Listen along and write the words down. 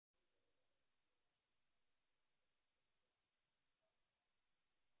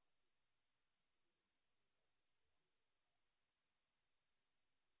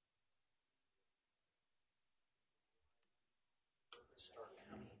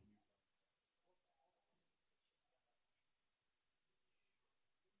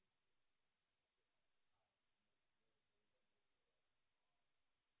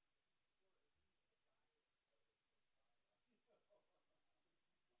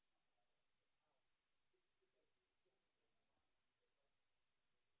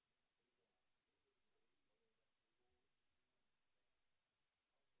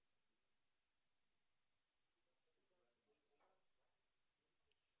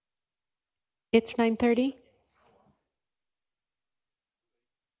It's 9:30.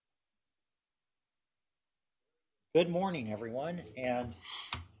 Good morning, everyone, and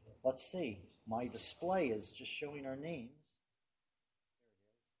let's see. My display is just showing our names.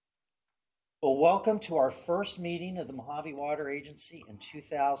 Well, welcome to our first meeting of the Mojave Water Agency in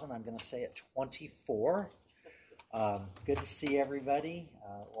 2000. I'm going to say it 24. Good to see everybody,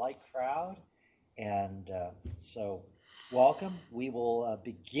 like crowd, and so welcome. We will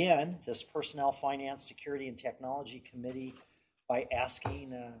begin this Personnel, Finance, Security, and Technology Committee by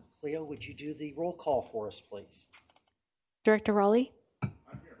asking Cleo, would you do the roll call for us, please? Director Raleigh? I'm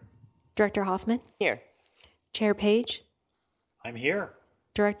here. Director Hoffman? Here. Chair Page? I'm here.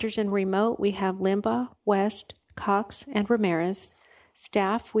 Directors in remote, we have Limbaugh, West, Cox, and Ramirez.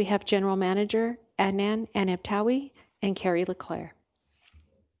 Staff, we have General Manager Adnan Anabtawi and Carrie LeClaire.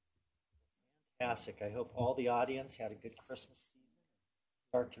 Fantastic. I hope all the audience had a good Christmas season,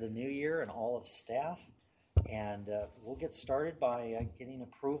 start to the new year, and all of staff. And we'll get started by getting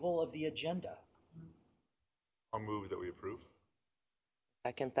approval of the agenda. I'll move that we approve.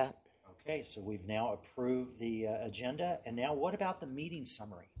 Second that. Okay, so we've now approved the agenda. And now what about the meeting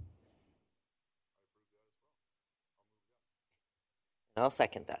summary? I'll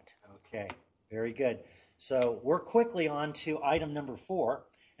second that. Okay, very good. So we're quickly on to item number 4,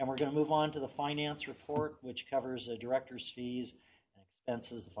 and we're going to move on to the finance report, which covers director's fees and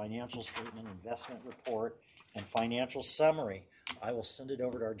expenses, the financial statement, investment report, and financial summary. I will send it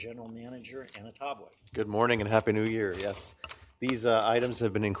over to our general manager, Anna Tabwe. Good morning and Happy New Year. Yes, these items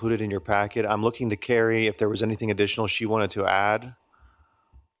have been included in your packet. I'm looking to Carrie if there was anything additional she wanted to add.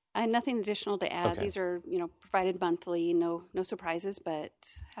 Nothing additional to add. Okay. These are, provided monthly. No surprises, but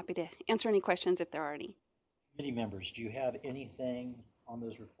happy to answer any questions if there are any. Committee members, do you have anything on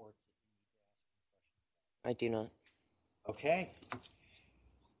those reports? I do not. Okay.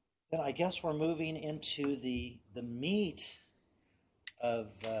 Then I guess we're moving into the meat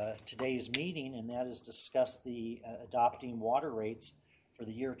of today's meeting, and that is discuss the adopting water rates for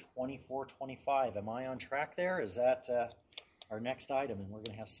the year 24-25. Am I on track there? Is that our next item? And we're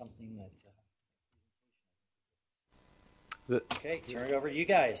going to have something that... Okay, turn it over to you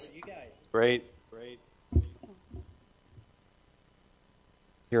guys. Great.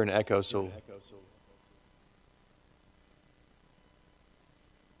 Hear an echo, so...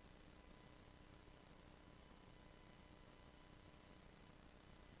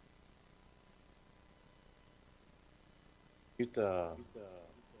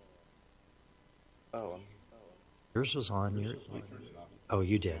 Yours was on. Oh,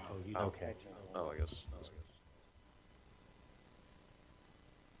 you did. Okay. I guess.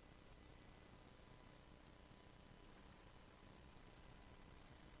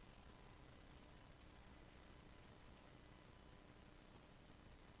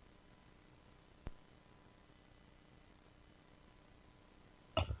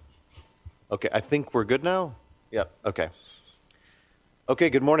 Okay, I think we're good now. Yep. Okay. Okay,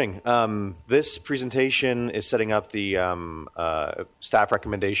 good morning. This presentation is setting up the staff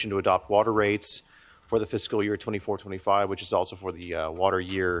recommendation to adopt water rates for the fiscal year 24-25, which is also for the water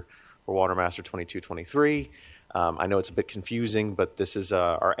year for Water Master 22-23. I know it's a bit confusing, but this is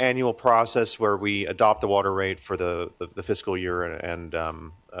our annual process where we adopt the water rate for the fiscal year and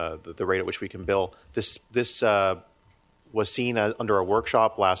the rate at which we can bill. This was seen under a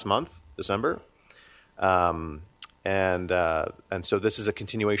workshop last month, December. And so this is a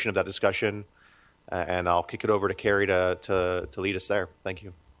continuation of that discussion, and I'll kick it over to Carrie to lead us there. Thank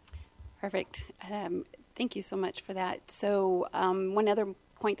you. Perfect. Thank you so much for that. So one other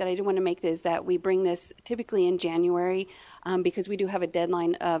point that I do want to make is that we bring this typically in January because we do have a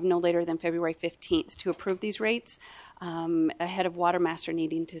deadline of no later than February 15th to approve these rates ahead of Water Master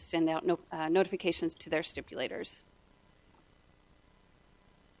needing to send out notifications to their stipulators.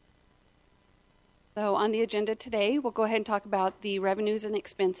 So on the agenda today, we'll go ahead and talk about the revenues and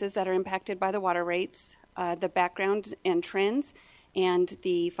expenses that are impacted by the water rates, the background and trends, and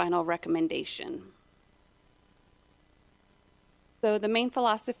the final recommendation. So the main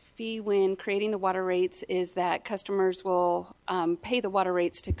philosophy when creating the water rates is that customers will pay the water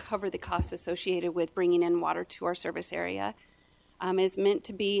rates to cover the costs associated with bringing in water to our service area. is meant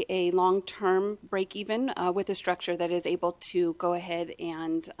to be a long-term break-even with a structure that is able to go ahead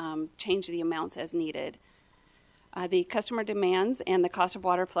and change the amounts as needed. The customer demands and the cost of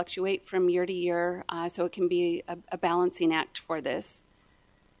water fluctuate from year to year, so it can be a balancing act for this.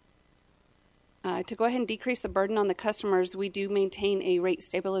 To go ahead and decrease the burden on the customers, we do maintain a rate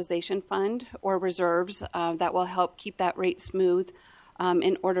stabilization fund or reserves that will help keep that rate smooth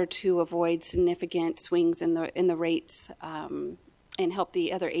in order to avoid significant swings in the rates and help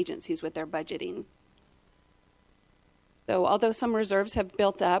the other agencies with their budgeting. So although some reserves have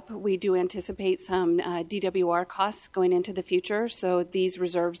built up, we do anticipate some DWR costs going into the future, so these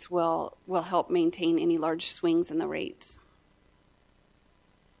reserves will help maintain any large swings in the rates.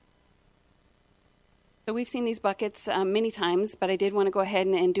 So we've seen these buckets many times, but I did want to go ahead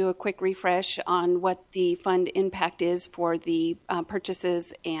and do a quick refresh on what the fund impact is for the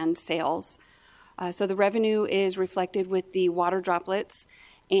purchases and sales. So the revenue is reflected with the water droplets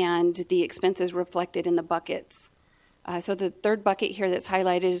and the expenses reflected in the buckets. So the third bucket here that's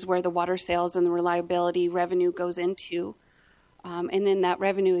highlighted is where the water sales and the reliability revenue goes into. And then that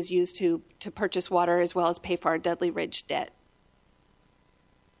revenue is used to purchase water as well as pay for our Dudley Ridge debt.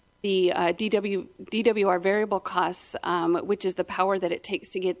 The DWR variable costs, which is the power that it takes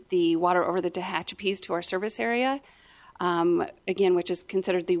to get the water over the Tehachapi's to our service area, again, which is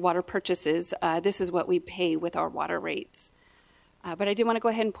considered the water purchases, this is what we pay with our water rates. But I did want to go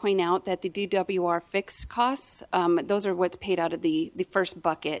ahead and point out that the DWR fixed costs, those are what's paid out of the first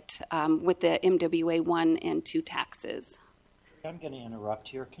bucket with the MWA 1 and 2 taxes. I'm going to interrupt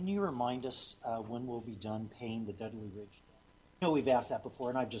here. Can you remind us when we'll be done paying the Dudley Ridge? I know we've asked that before,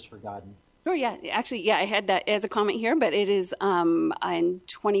 and I've just forgotten. Sure, yeah. Actually, yeah, I had that as a comment here, but it is in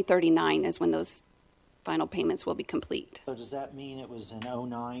 2039 is when those final payments will be complete. So does that mean it was in 09?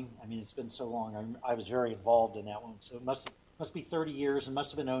 I mean, it's been so long. I was very involved in that one. So it must be 30 years. It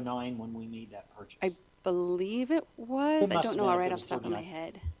must have been 09 when we made that purchase. I believe it was. It I must don't have know been if right it off was the top of my 39.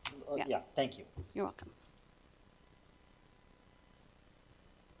 head. Yeah. Yeah. Thank you. You're welcome.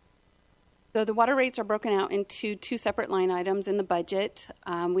 So the water rates are broken out into two separate line items in the budget.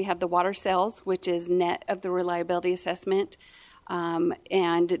 We have the water sales, which is net of the reliability assessment.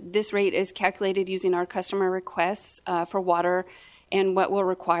 And this rate is calculated using our customer requests for water and what will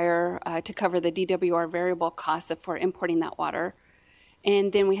require to cover the DWR variable costs for importing that water.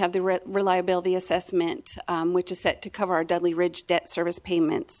 And then we have the reliability assessment, which is set to cover our Dudley Ridge debt service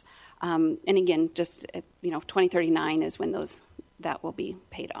payments. And again, just 2039 is when that will be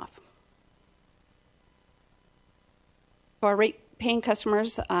paid off. For our rate-paying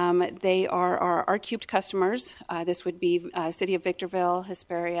customers, they are our R-cubed customers. This would be City of Victorville,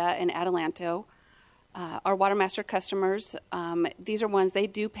 Hesperia, and Adelanto. Our Water Master customers, these are ones, they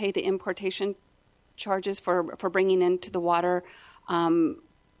do pay the importation charges for bringing into the water, and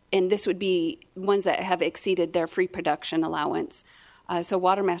this would be ones that have exceeded their free production allowance. So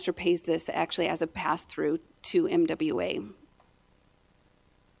Water Master pays this actually as a pass-through to MWA.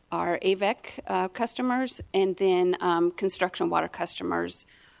 Our AVEC customers, and then construction water customers.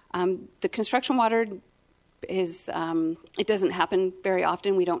 The construction water is, it doesn't happen very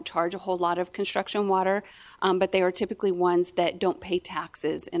often. We don't charge a whole lot of construction water, but they are typically ones that don't pay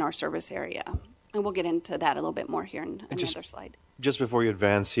taxes in our service area. And we'll get into that a little bit more here in another slide. Just before you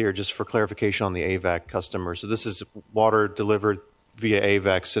advance here, just for clarification on the AVAC customer. So this is water delivered via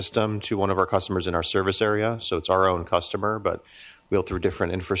AVAC system to one of our customers in our service area. So it's our own customer, but wheel through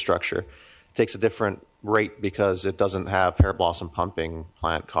different infrastructure. It takes a different rate because it doesn't have Pear Blossom pumping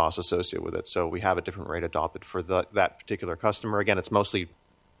plant costs associated with it. So we have a different rate adopted for that particular customer. Again, it's mostly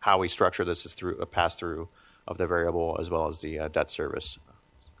how we structure this is through a pass-through of the variable as well as the debt service.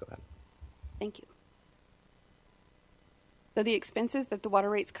 Go ahead. Thank you. So the expenses that the water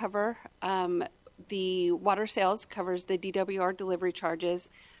rates cover, the water sales covers the DWR delivery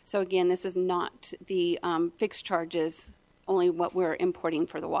charges. So again, this is not the fixed charges, only what we're importing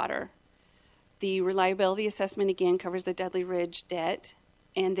for the water. The reliability assessment, again, covers the Dudley Ridge debt.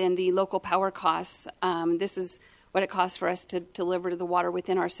 And then the local power costs, this is what it costs for us to deliver the water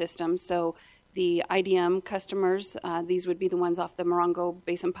within our system. So the IDM customers, these would be the ones off the Morongo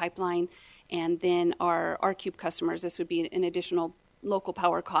Basin Pipeline. And then our R-Cube customers, this would be an additional local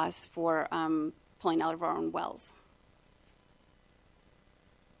power costs for pulling out of our own wells.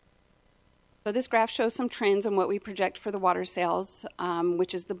 So this graph shows some trends in what we project for the water sales,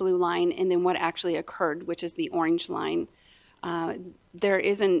 which is the blue line, and then what actually occurred, which is the orange line. There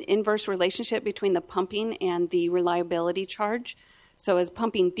is an inverse relationship between the pumping and the reliability charge. So as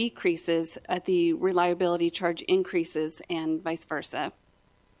pumping decreases, the reliability charge increases and vice versa.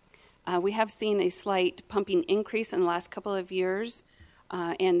 We have seen a slight pumping increase in the last couple of years,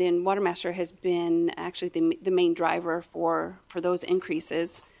 and then Watermaster has been actually the main driver for those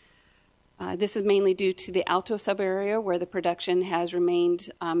increases. This is mainly due to the Alto subarea where the production has remained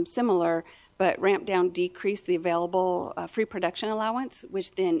similar, but ramp down decreased the available free production allowance,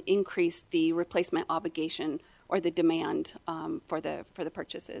 which then increased the replacement obligation or the demand for the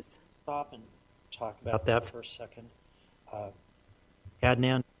purchases. Stop and talk about that for a second.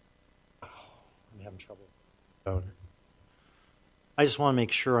 Adnan, I'm having trouble. I just want to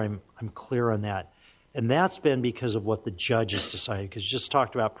make sure I'm clear on that. And that's been because of what the judge has decided, because you just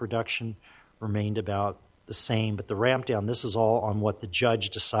talked about production remained about the same, but the ramp down, this is all on what the judge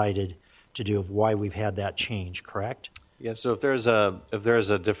decided to do, of why we've had that change, correct? Yeah, so if there's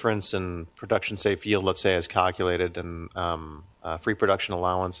a difference in production safe yield, let's say as calculated, and free production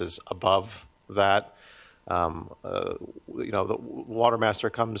allowance is above that, the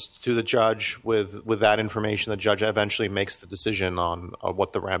Watermaster comes to the judge with that information. The judge eventually makes the decision on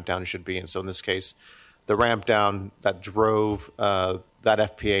what the ramp down should be. And so in this case, the ramp down that drove that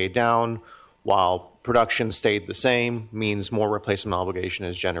FPA down while production stayed the same means more replacement obligation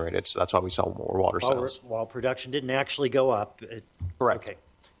is generated. So that's why we saw more water sales. While production didn't actually go up. Correct. Okay.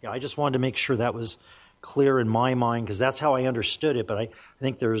 Yeah, I just wanted to make sure that was clear in my mind, because that's how I understood it. But I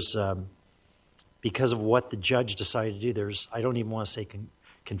think there's, because of what the judge decided to do, I don't even want to say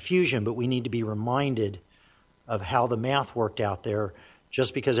confusion, but we need to be reminded of how the math worked out there.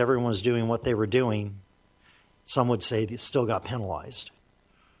 Just because everyone was doing what they were doing, some would say they still got penalized.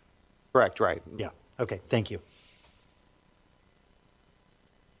 Correct, right. Yeah. Okay, thank you.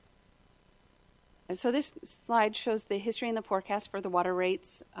 So this slide shows the history and the forecast for the water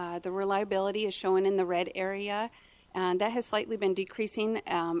rates. The reliability is shown in the red area, and that has slightly been decreasing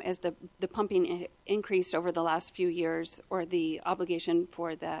as the pumping increased over the last few years, or the obligation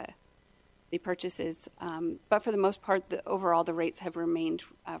for the purchases. But for the most part, overall the rates have remained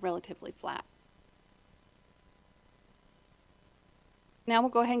relatively flat. Now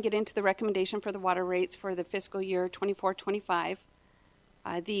we'll go ahead and get into the recommendation for the water rates for the fiscal year 24-25.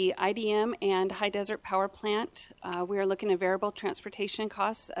 The IDM and High Desert Power Plant, we are looking at variable transportation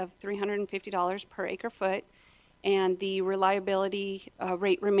costs of $350 per acre foot, and the reliability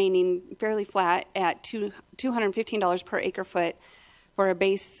rate remaining fairly flat at $215 per acre foot for a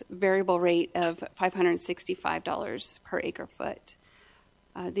base variable rate of $565 per acre foot.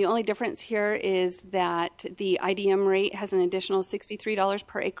 The only difference here is that the IDM rate has an additional $63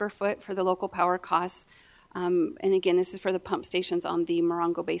 per acre foot for the local power costs. And again, this is for the pump stations on the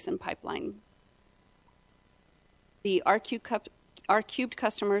Morongo Basin pipeline. The R-Cubed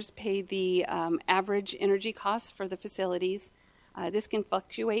customers pay the average energy costs for the facilities. This can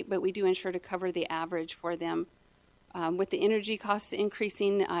fluctuate, but we do ensure to cover the average for them. With the energy costs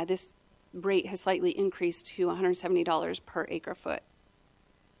increasing, this rate has slightly increased to $170 per acre foot.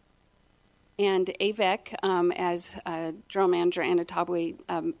 And AVEC, as General Manager Anna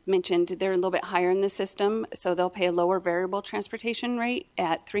Tabwe mentioned, they're a little bit higher in the system, so they'll pay a lower variable transportation rate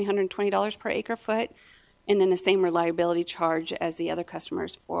at $320 per acre foot, and then the same reliability charge as the other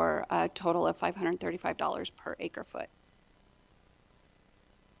customers for a total of $535 per acre foot.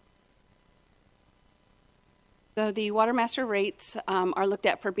 So the Watermaster rates are looked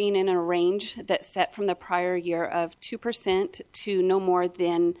at for being in a range that's set from the prior year of 2% to no more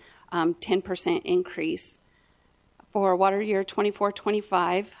than 10% increase. For water year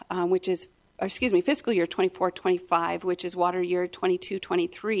 24-25, fiscal year 24-25, which is water year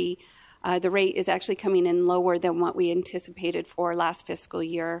 22-23, the rate is actually coming in lower than what we anticipated for last fiscal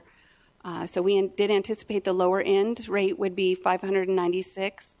year. So we did anticipate the lower end rate would be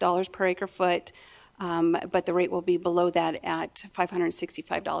 $596 per acre foot, but the rate will be below that at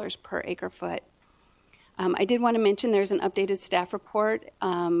 $565 per acre foot. I did want to mention there's an updated staff report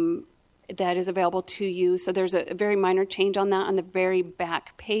that is available to you. So there's a very minor change on that on the very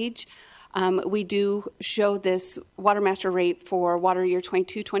back page. We do show this Watermaster rate for water year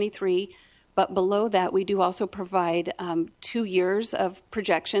 22-23, but below that we do also provide 2 years of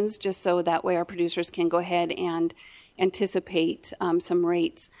projections, just so that way our producers can go ahead and anticipate some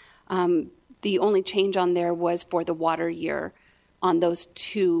rates. The only change on there was for the water year on those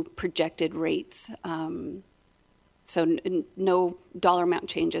 2 projected rates. So no dollar amount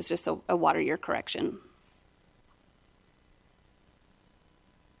changes, just a water year correction.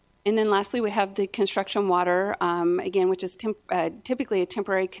 And then lastly, we have the construction water, again, which is typically a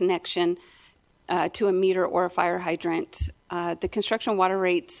temporary connection to a meter or a fire hydrant. The construction water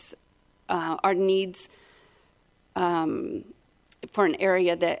rates are needs for an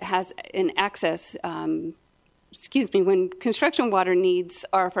area that has an access when construction water needs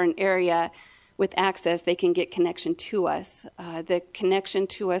are for an area with access, they can get connection to us. The connection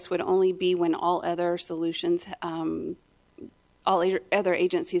to us would only be when all other solutions, all other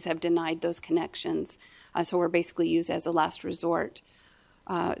agencies have denied those connections. So we're basically used as a last resort.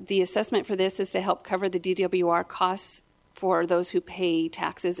 The assessment for this is to help cover the DWR costs for those who pay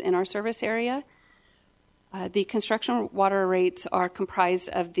taxes in our service area. The construction water rates are comprised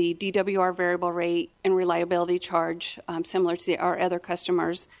of the DWR variable rate and reliability charge, similar to our other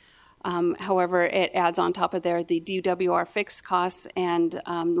customers. However, it adds on top of there the DWR fixed costs and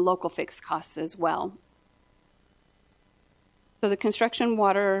the local fixed costs as well. So the construction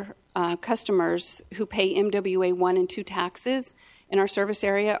water customers who pay MWA 1 and 2 taxes in our service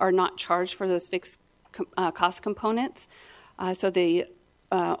area are not charged for those fixed cost components. So the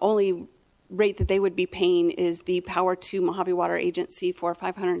only rate that they would be paying is the Power to Mojave Water Agency for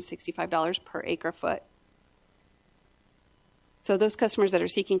 $565 per acre foot. So those customers that are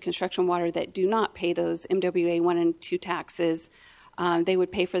seeking construction water that do not pay those MWA 1 and 2 taxes, they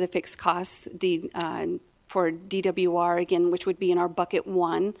would pay for the fixed costs for DWR, again, which would be in our bucket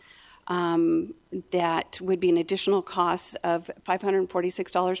 1. That would be an additional cost of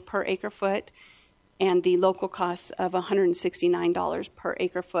 $546 per acre foot, and the local costs of $169 per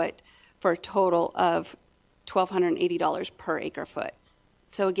acre foot, for a total of $1,280 per acre foot.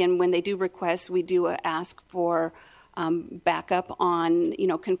 So again, when they do request, we do ask for backup on,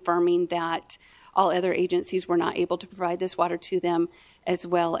 confirming that all other agencies were not able to provide this water to them, as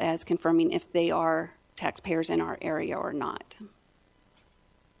well as confirming if they are taxpayers in our area or not.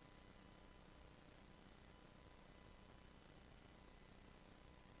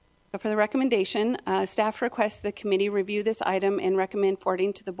 So for the recommendation, staff requests the committee review this item and recommend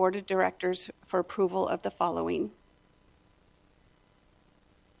forwarding to the Board of Directors for approval of the following.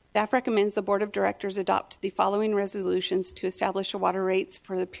 Staff recommends the Board of Directors adopt the following resolutions to establish the water rates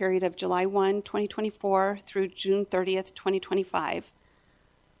for the period of July 1, 2024 through June 30th, 2025.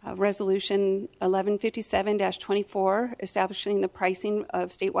 Resolution 1157-24, establishing the pricing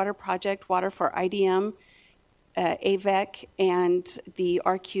of State Water Project water for IDM, AVEC, and the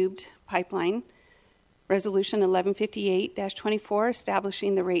R-Cubed pipeline. Resolution 1158-24,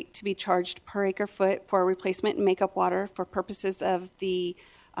 establishing the rate to be charged per acre foot for replacement and makeup water for purposes of the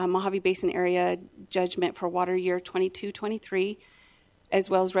Mojave Basin Area Judgment for Water Year 22-23, as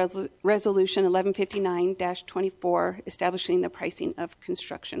well as Resolution 1159-24, establishing the pricing of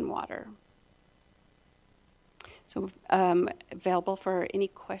construction water. So available for any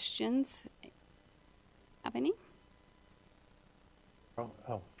questions. Have any? Oh,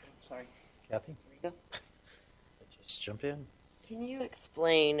 sorry. Kathy? Go. Just jump in. Can you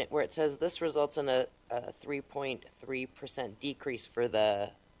explain where it says this results in a 3.3% decrease for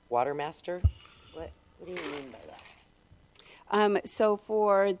the water master? What do you mean by that? So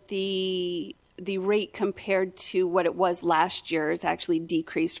for the rate compared to what it was last year, it's actually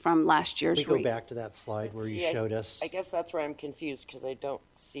decreased from last year's We go rate. back to that slide where you See, showed us. I guess that's where I'm confused because I don't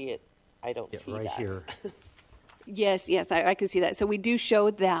see it. I don't see right that. here. Yes, I can see that. So we do show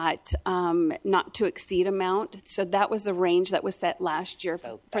that not to exceed amount. So that was the range that was set last year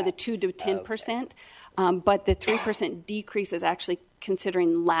So for the 2 to 10%. But the 3% decrease is actually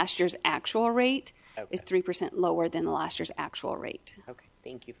considering last year's actual rate is 3% lower than the last year's actual rate. Okay,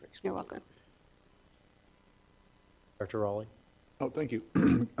 thank you for explaining. You're welcome. Dr. Raleigh? Oh, thank you.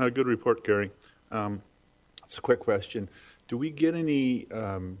 Good report, Gary. It's a quick question. Do we get any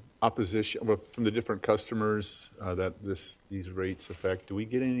opposition from the different customers that these rates affect? Do we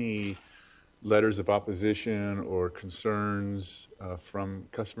get any letters of opposition or concerns from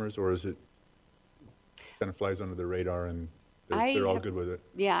customers, or is it kind of flies under the radar and they're all good with it?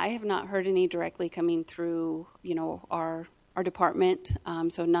 Yeah, I have not heard any directly coming through, our department.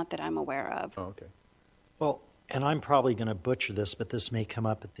 So not that I'm aware of. Oh, okay. Well, and I'm probably going to butcher this, but this may come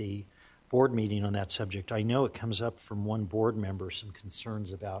up at the board meeting on that subject. I know it comes up from one board member, some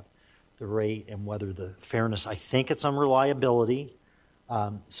concerns about the rate and whether the fairness. I think it's on reliability.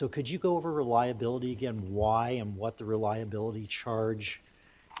 So could you go over reliability again, why and what the reliability charge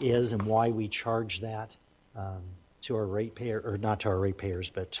is and why we charge that to our ratepayer, or not to our ratepayers,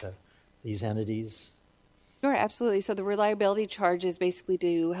 but to these entities? Sure, absolutely. So the reliability charge is basically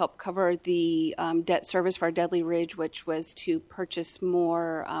to help cover the debt service for our Deadly Ridge, which was to purchase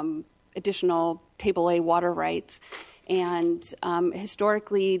more additional Table A water rights. And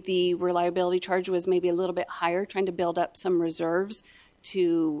historically, the reliability charge was maybe a little bit higher, trying to build up some reserves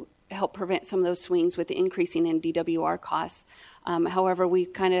to help prevent some of those swings with the increasing in DWR costs. However, we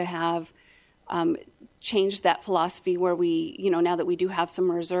kind of have changed that philosophy where we, now that we do have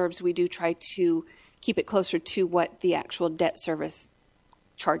some reserves, we do try to keep it closer to what the actual debt service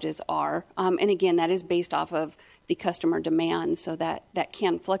charges are. And again, that is based off of the customer demands, so that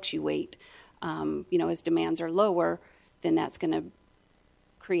can fluctuate. As demands are lower, then that's going to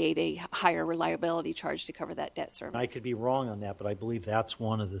create a higher reliability charge to cover that debt service. I could be wrong on that, but I believe that's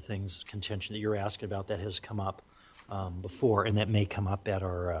one of the things, contention that you're asking about, that has come up before, and that may come up at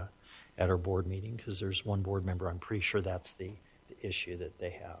our board meeting, because there's one board member, I'm pretty sure that's the issue that they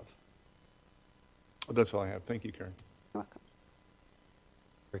have. That's all I have. Thank you, Carrie. You're welcome.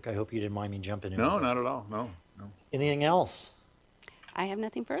 Rick, I hope you didn't mind me jumping in. No, not at all. No. Anything else? I have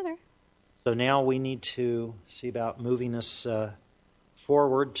nothing further. So now we need to see about moving this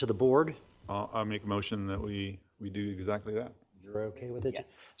forward to the board. I'll make a motion that we do exactly that. You're okay with it?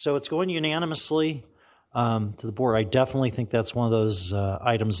 Yes. So it's going unanimously to the board. I definitely think that's one of those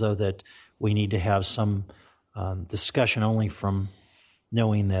items, though, that we need to have some discussion, only from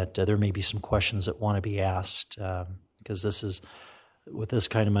knowing that there may be some questions that want to be asked, because this is, with this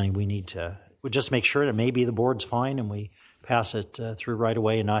kind of money, we just make sure that maybe the board's fine and we pass it through right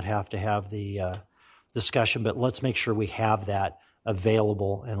away and not have to have the discussion. But let's make sure we have that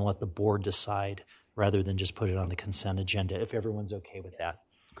available and let the board decide, rather than just put it on the consent agenda, if everyone's okay with that.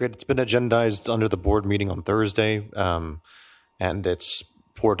 Great. It's been agendized under the board meeting on Thursday, and it's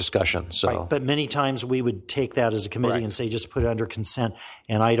for discussion. So, Right. But many times we would take that as a committee Correct. and say, just put it under consent,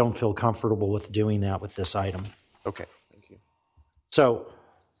 and I don't feel comfortable with doing that with this item. okay. Thank you. So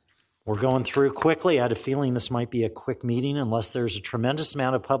we're going through quickly. I had a feeling this might be a quick meeting unless there's a tremendous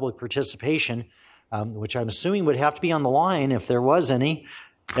amount of public participation, which I'm assuming would have to be on the line if there was any.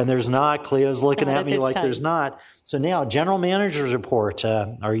 And there's not. Cleo's looking Not at at me this like time. there's not. So now, general manager's report.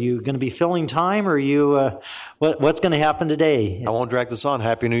 Are you going to be filling time, or are you? What's going to happen today? I won't drag this on.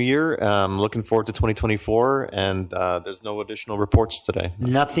 Happy New Year. Looking forward to 2024, and there's no additional reports today.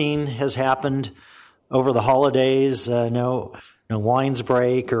 Nothing has happened over the holidays. No lines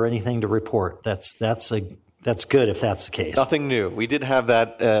break or anything to report. That's good if that's the case. Nothing new. We did have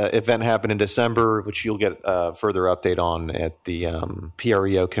that event happen in December, which you'll get a further update on at the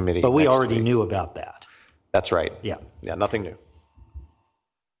PREO committee. But we next already week. knew about that. That's right. Yeah. Yeah, nothing new.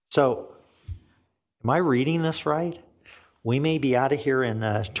 So, am I reading this right? We may be out of here in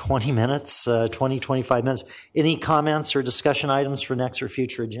 20 minutes, 25 minutes. Any comments or discussion items for next or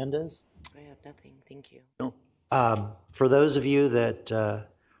future agendas? I have nothing. Thank you. For those of you that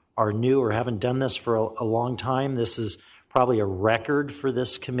are new or haven't done this for a long time, this is probably a record for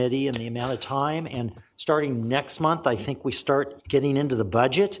this committee and the amount of time. And starting next month, I think we start getting into the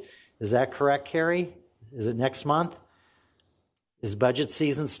budget. Is that correct, Carrie? Is it next month? Is budget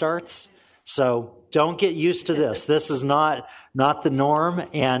season starts? So don't get used to this. This is not the norm.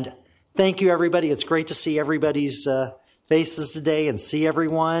 And thank you, everybody. It's great to see everybody's faces today and see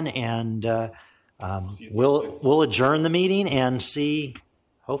everyone. And we'll adjourn the meeting and see,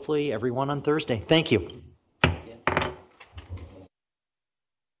 hopefully, everyone on Thursday. Thank you.